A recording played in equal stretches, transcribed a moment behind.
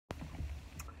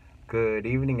Good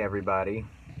evening, everybody.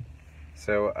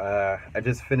 I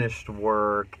just finished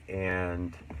work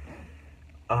and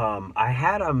I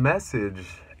had a message.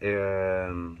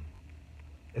 Um,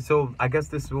 so, I guess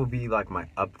this will be like my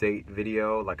update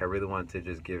video. Like, I really wanted to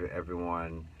just give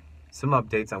everyone some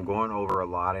updates. I'm going over a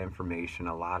lot of information,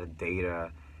 a lot of data,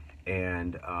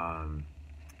 and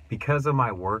because of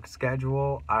my work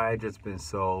schedule, I just been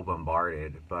so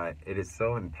bombarded. But it is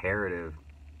so imperative.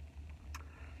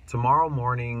 Tomorrow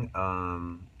morning,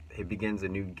 it begins a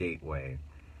new gateway.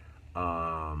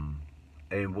 Um,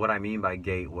 and what I mean by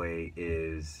gateway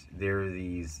is there are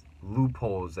these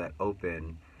loopholes that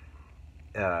open,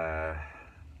 uh,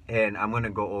 and I'm going to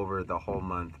go over the whole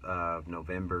month of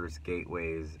November's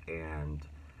gateways and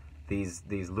these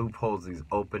loopholes, these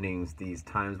openings, these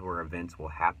times where events will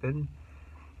happen,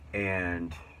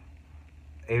 and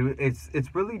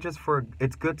it's really just for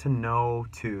it's good to know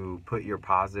to put your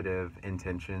positive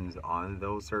intentions on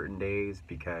those certain days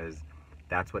because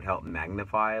that's what helped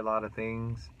magnify a lot of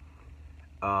things.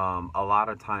 A lot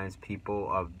of times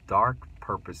people of dark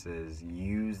purposes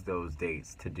use those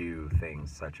dates to do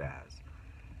things such as,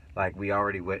 like, we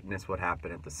already witnessed what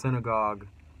happened at the synagogue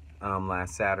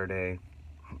last Saturday.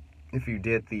 If you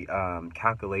did the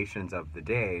calculations of the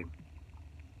day,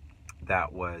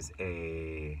 that was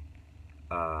a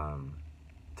um,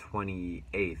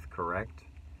 28th, correct?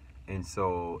 And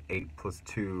so 8 plus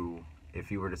 2,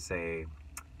 if you were to say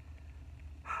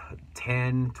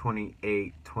 10,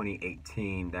 28,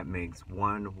 2018, that makes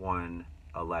 1, 1,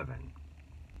 11.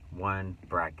 1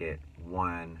 bracket,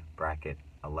 1 bracket,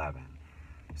 11.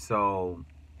 So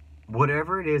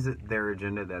whatever it is that their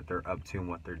agenda that they're up to and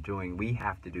what they're doing, we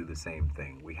have to do the same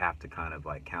thing. We have to kind of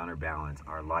like counterbalance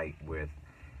our light with.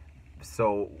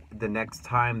 So the next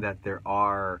time that there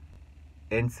are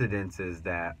incidences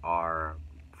that are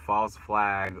false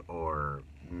flag or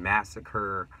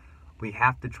massacre, we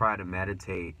have to try to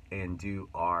meditate and do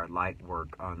our light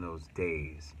work on those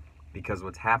days, because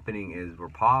what's happening is we're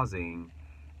pausing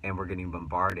and we're getting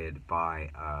bombarded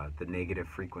by the negative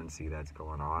frequency that's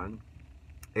going on.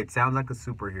 It sounds like a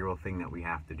superhero thing that we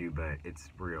have to do, but it's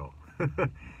real.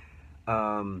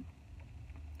 um,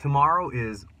 Tomorrow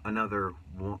is another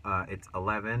it's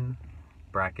 11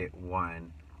 bracket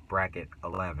 1 bracket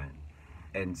 11,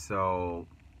 and so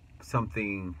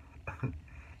something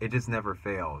it just never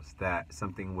fails that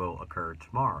something will occur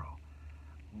tomorrow,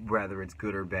 whether it's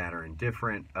good or bad or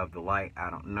indifferent. Of the light,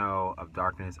 I don't know. Of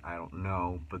darkness, I don't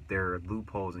know. But there are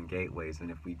loopholes and gateways,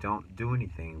 and if we don't do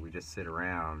anything, we just sit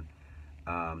around,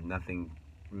 nothing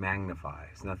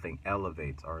magnifies, nothing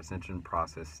elevates. Our ascension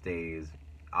process stays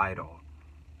idle.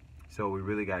 So we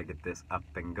really got to get this up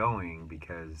and going,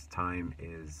 because time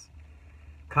is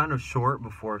kind of short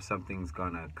before something's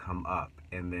gonna come up,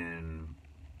 and then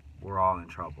we're all in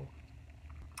trouble.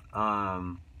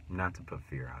 Not to put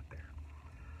fear out there.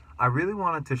 I really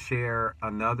wanted to share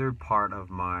another part of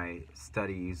my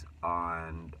studies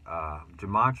on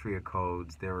gematria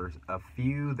codes. There were a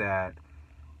few that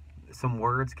some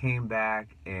words came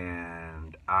back,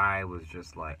 and I was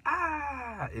just like,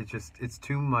 it's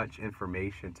too much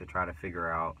information to try to figure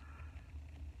out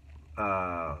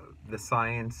the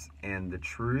science and the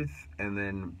truth, and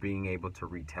then being able to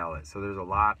retell it. So there's a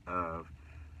lot of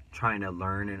trying to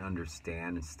learn and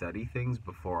understand and study things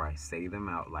before I say them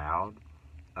out loud.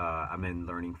 I've been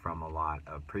learning from a lot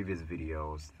of previous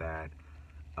videos that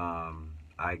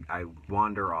I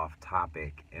wander off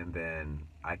topic, and then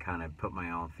I kind of put my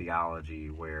own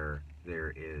theology where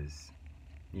there is,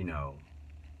 you know,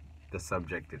 the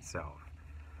subject itself.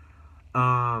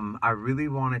 I really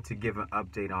wanted to give an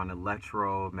update on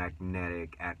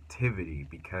electromagnetic activity,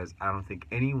 because I don't think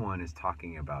anyone is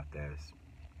talking about this.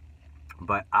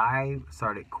 But I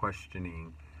started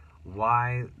questioning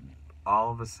why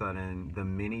all of a sudden the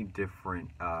many different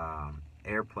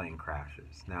airplane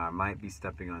crashes. Now, I might be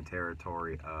stepping on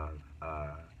territory of,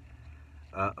 I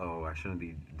shouldn't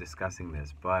be discussing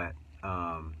this, but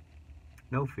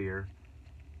no fear.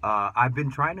 I've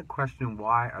been trying to question,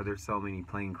 why are there so many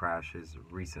plane crashes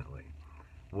recently?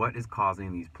 What is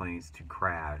causing these planes to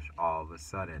crash all of a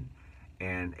sudden?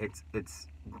 And it's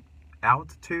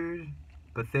altitude,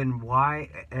 but then why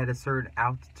at a certain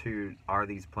altitude are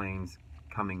these planes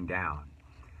coming down?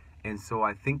 And so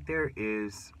I think there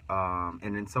is,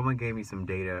 and then someone gave me some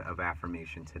data of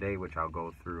affirmation today, which I'll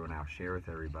go through and I'll share with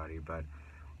everybody. But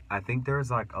I think there's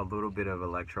like a little bit of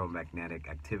electromagnetic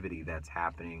activity that's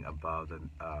happening above the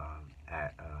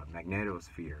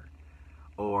magnetosphere,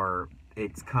 or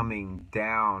it's coming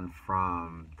down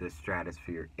from the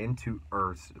stratosphere into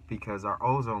Earth, because our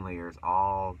ozone layer is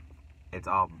all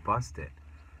busted.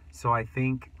 So I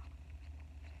think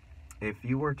if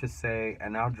you were to say,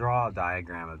 and I'll draw a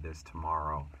diagram of this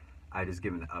tomorrow, I just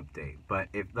give an update. But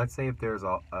if, let's say if there's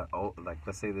like,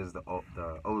 let's say there's the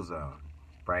ozone,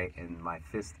 right, and my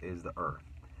fist is the Earth.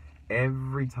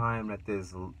 Every time that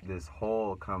this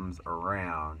hole comes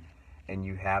around, and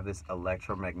you have this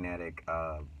electromagnetic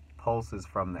pulses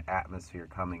from the atmosphere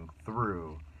coming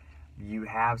through, you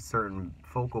have certain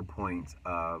focal points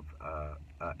of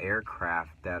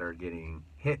aircraft that are getting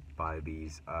hit by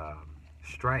these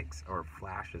strikes or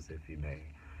flashes, if you may.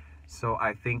 So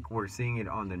I think we're seeing it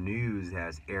on the news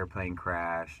as airplane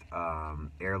crashed,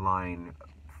 airline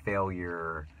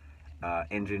failure,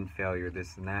 engine failure,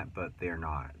 this and that, but they're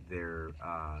not.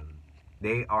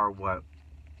 They are what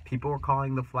people are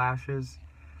calling the flashes,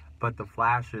 but the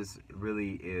flashes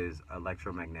really is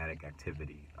electromagnetic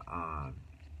activity.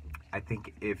 I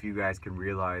think if you guys can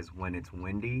realize, when it's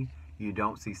windy, you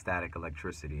don't see static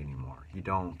electricity anymore. You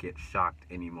don't get shocked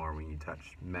anymore when you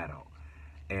touch metal.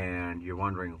 And you're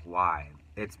wondering why.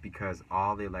 It's because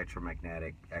all the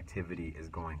electromagnetic activity is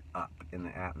going up in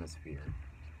the atmosphere.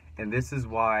 And this is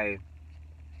why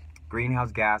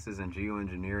greenhouse gases and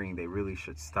geoengineering, they really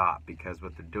should stop, because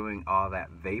what they're doing, all that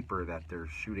vapor that they're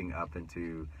shooting up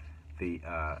into the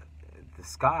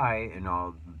sky, and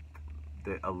all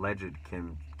the alleged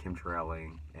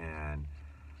chemtrailing and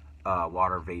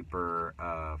water vapor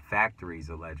factories,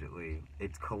 allegedly,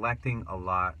 it's collecting a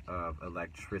lot of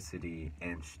electricity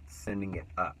and sending it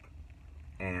up.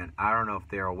 And I don't know if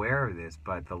they're aware of this,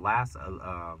 but the last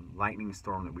lightning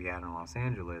storm that we had in Los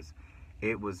Angeles,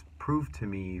 it was proved to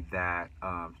me that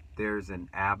there's an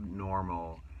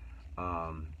abnormal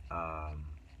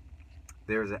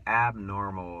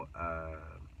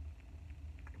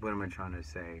what am I trying to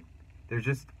say? There's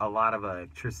just a lot of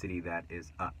electricity that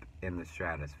is up in the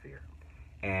stratosphere.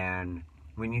 And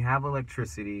when you have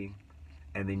electricity,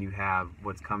 and then you have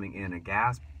what's coming in, a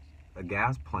gas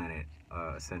planet,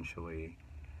 essentially,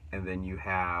 and then you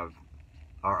have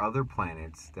our other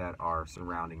planets that are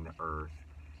surrounding the Earth,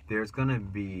 there's going to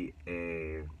be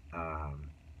a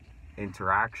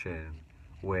interaction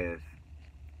with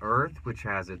Earth, which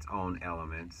has its own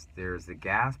elements. There's the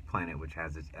gas planet, which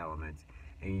has its elements,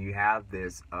 and you have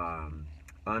this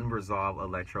unresolved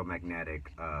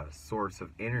electromagnetic source of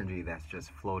energy that's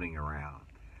just floating around.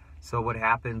 So what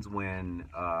happens when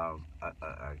a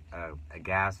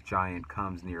gas giant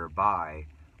comes nearby?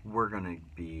 We're going to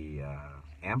be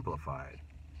amplified.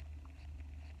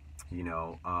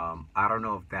 I don't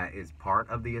know if that is part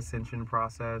of the ascension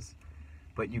process,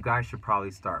 but you guys should probably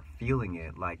start feeling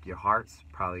it. Like, your hearts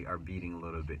probably are beating a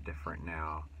little bit different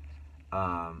now.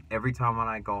 Every time when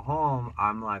I go home,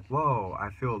 I'm like, whoa, I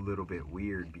feel a little bit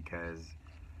weird, because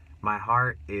my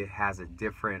heart, it has a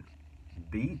different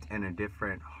beat and a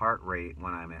different heart rate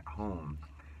when I'm at home.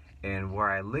 And where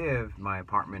I live, my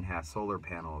apartment has solar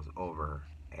panels over,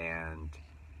 and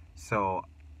so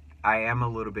I am a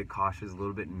little bit cautious, a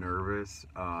little bit nervous.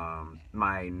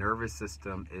 My nervous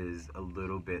system is a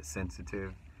little bit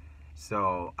sensitive,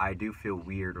 so I do feel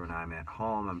weird when I'm at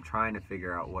home. I'm trying to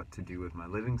figure out what to do with my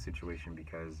living situation,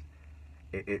 because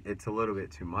it's a little bit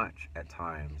too much at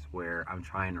times, where I'm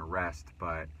trying to rest,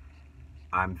 but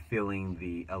I'm feeling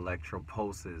the electro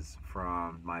pulses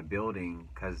from my building,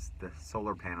 because the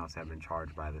solar panels have been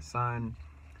charged by the sun.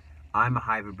 I'm a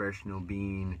high vibrational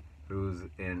being who's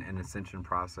in an ascension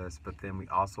process, but then we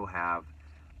also have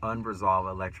unresolved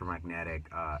electromagnetic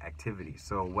activity.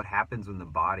 So what happens when the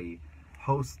body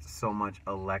hosts so much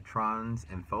electrons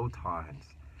and photons?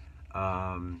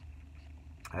 I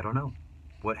don't know.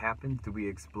 What happens? Do we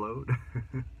explode?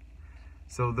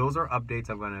 So those are updates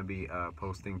I'm going to be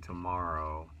posting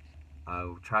tomorrow.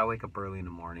 I'll try to wake up early in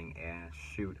the morning and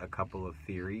shoot a couple of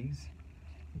theories,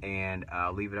 and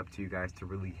I'll leave it up to you guys to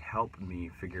really help me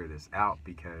figure this out,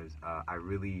 because I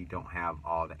really don't have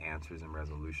all the answers and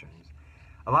resolutions.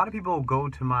 A lot of people go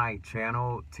to my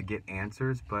channel to get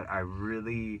answers, but I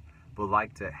really would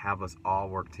like to have us all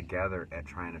work together at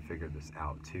trying to figure this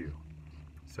out too.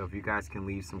 So if you guys can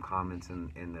leave some comments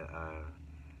in the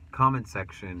comment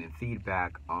section and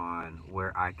feedback on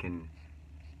where I can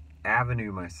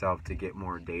avenue myself to get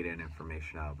more data and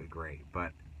information, that would be great.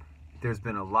 But there's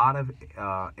been a lot of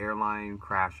airline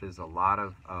crashes, a lot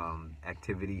of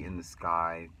activity in the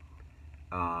sky.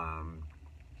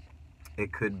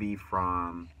 It could be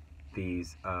from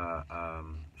these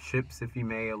ships, if you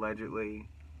may, allegedly,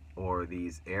 or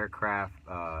these aircraft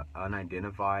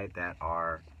unidentified that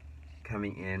are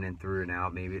coming in and through and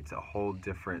out. Maybe it's a whole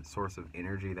different source of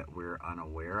energy that we're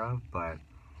unaware of, but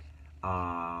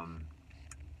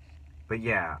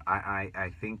yeah,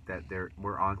 I think that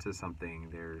we're onto something.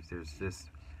 There's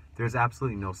there's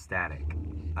absolutely no static.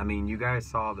 I mean, you guys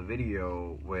saw the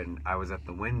video when I was at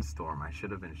the windstorm. I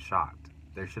should have been shocked.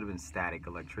 There should have been static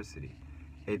electricity.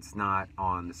 It's not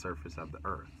on the surface of the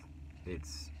earth.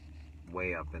 It's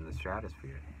way up in the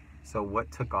stratosphere. So what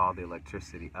took all the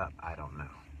electricity up? I don't know.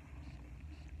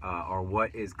 Or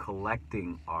what is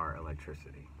collecting our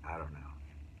electricity? I don't know.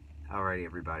 Alrighty,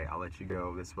 everybody, I'll let you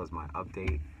go. This was my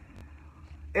update.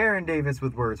 Aaron Davis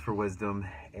with Words for Wisdom,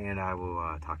 and I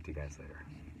will talk to you guys later.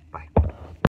 Bye.